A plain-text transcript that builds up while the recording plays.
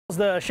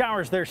The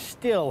showers, they're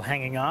still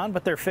hanging on,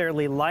 but they're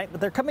fairly light,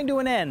 but they're coming to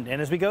an end.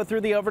 And as we go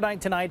through the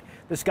overnight tonight,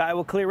 the sky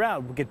will clear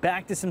out. We'll get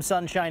back to some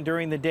sunshine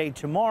during the day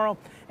tomorrow,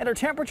 and our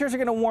temperatures are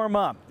going to warm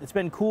up. It's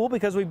been cool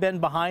because we've been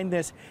behind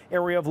this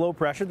area of low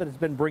pressure that has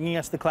been bringing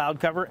us the cloud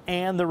cover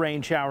and the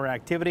rain shower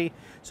activity.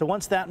 So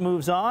once that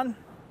moves on,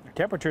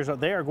 temperatures out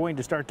there are going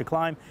to start to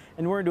climb,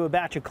 and we're into a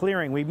batch of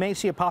clearing. We may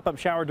see a pop-up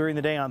shower during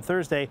the day on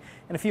Thursday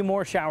and a few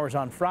more showers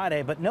on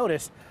Friday, but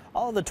notice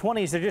all the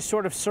 20s are just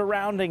sort of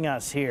surrounding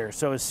us here.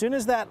 So as soon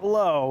as that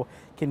low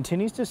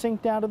continues to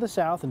sink down to the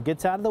south and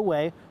gets out of the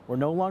way, we're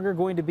no longer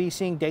going to be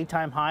seeing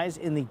daytime highs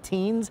in the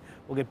teens.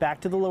 We'll get back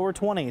to the lower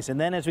 20s.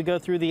 And then as we go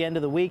through the end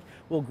of the week,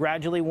 we'll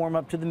gradually warm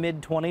up to the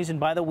mid-20s. And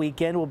by the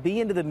weekend, we'll be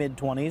into the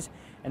mid-20s.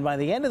 And by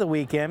the end of the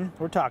weekend,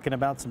 we're talking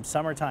about some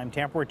summertime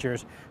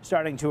temperatures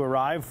starting to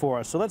arrive for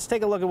us. So let's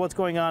take a look at what's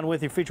going on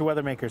with your future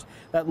weather makers.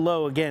 That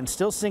low, again,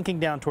 still sinking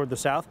down toward the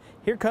south.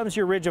 Here comes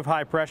your ridge of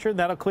high pressure.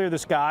 That'll clear the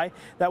sky.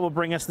 That will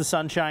bring us the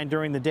sunshine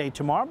during the day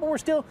tomorrow. But we're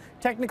still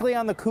technically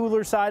on the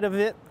cooler side of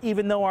it,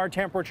 even though our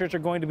temperatures are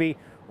going to be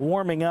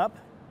warming up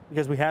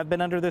because we have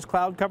been under this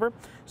cloud cover.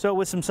 So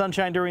with some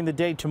sunshine during the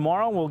day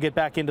tomorrow, we'll get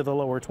back into the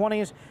lower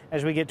 20s.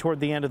 As we get toward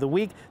the end of the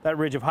week, that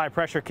ridge of high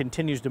pressure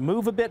continues to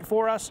move a bit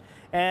for us,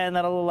 and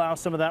that'll allow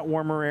some of that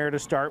warmer air to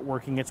start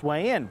working its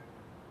way in.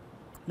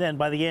 Then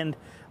by the end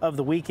of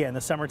the weekend,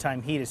 the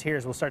summertime heat is here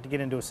as we'll start to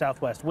get into a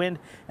southwest wind,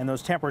 and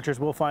those temperatures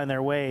will find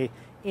their way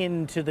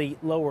into the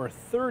lower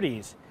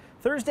 30s.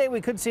 Thursday, we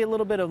could see a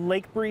little bit of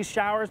lake breeze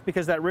showers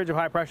because that ridge of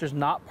high pressure is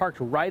not parked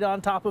right on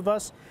top of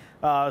us.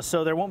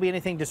 So there won't be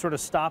anything to sort of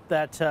stop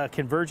that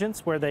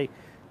convergence where they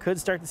could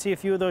start to see a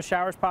few of those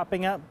showers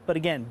popping up. But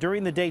again,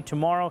 during the day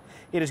tomorrow,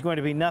 it is going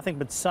to be nothing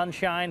but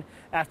sunshine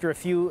after a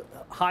few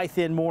high,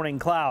 thin morning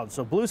clouds.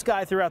 So blue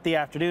sky throughout the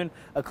afternoon,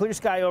 a clear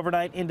sky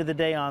overnight into the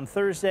day on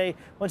Thursday.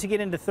 Once you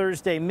get into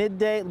Thursday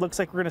midday, it looks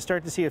like we're going to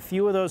start to see a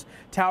few of those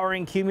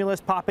towering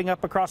cumulus popping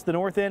up across the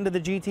north end of the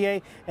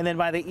GTA. And then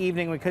by the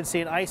evening, we could see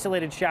an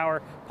isolated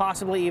shower,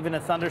 possibly even a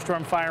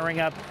thunderstorm firing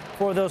up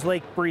for those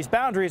lake breeze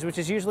boundaries, which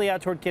is usually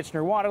out toward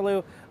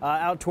Kitchener-Waterloo,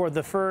 out toward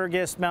the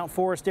Fergus, Mount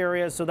Forest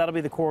areas. So that'll be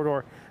the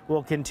corridor.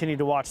 We'll continue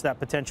to watch that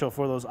potential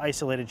for those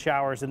isolated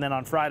showers. And then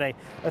on Friday,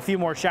 a few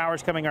more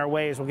showers coming our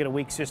way as we'll get a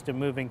weak system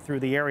moving through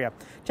the area.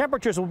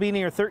 Temperatures will be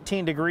near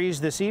 13 degrees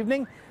this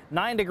evening,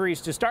 9 degrees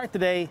to start the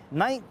day,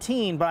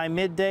 19 by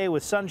midday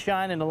with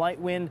sunshine and a light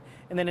wind.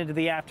 And then into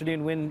the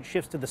afternoon, wind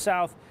shifts to the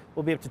south.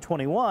 We'll be up to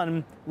 21,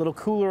 a little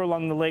cooler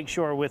along the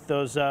lakeshore with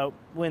those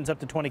winds up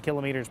to 20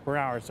 kilometers per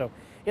hour. So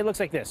it looks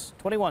like this,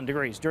 21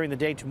 degrees during the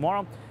day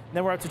tomorrow.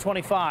 Then we're up to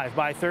 25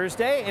 by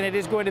Thursday, and it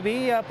is going to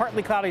be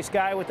partly cloudy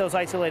sky with those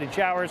isolated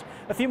showers.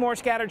 A few more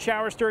scattered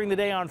showers during the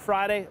day on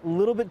Friday, a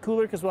little bit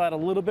cooler because we'll add a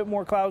little bit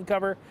more cloud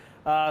cover.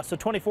 So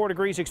 24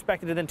 degrees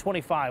expected, and then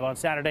 25 on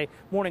Saturday.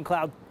 Morning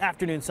cloud,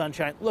 afternoon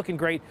sunshine, looking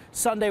great.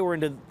 Sunday we're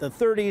into the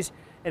 30s,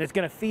 and it's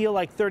going to feel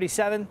like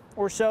 37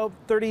 or so.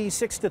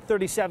 36 to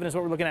 37 is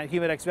what we're looking at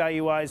humidex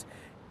value-wise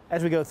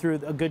as we go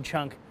through a good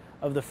chunk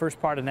of the first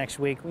part of next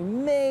week. We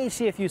may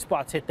see a few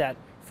spots hit that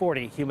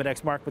 40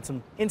 humidex mark, with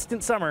some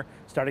instant summer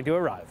starting to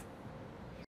arrive.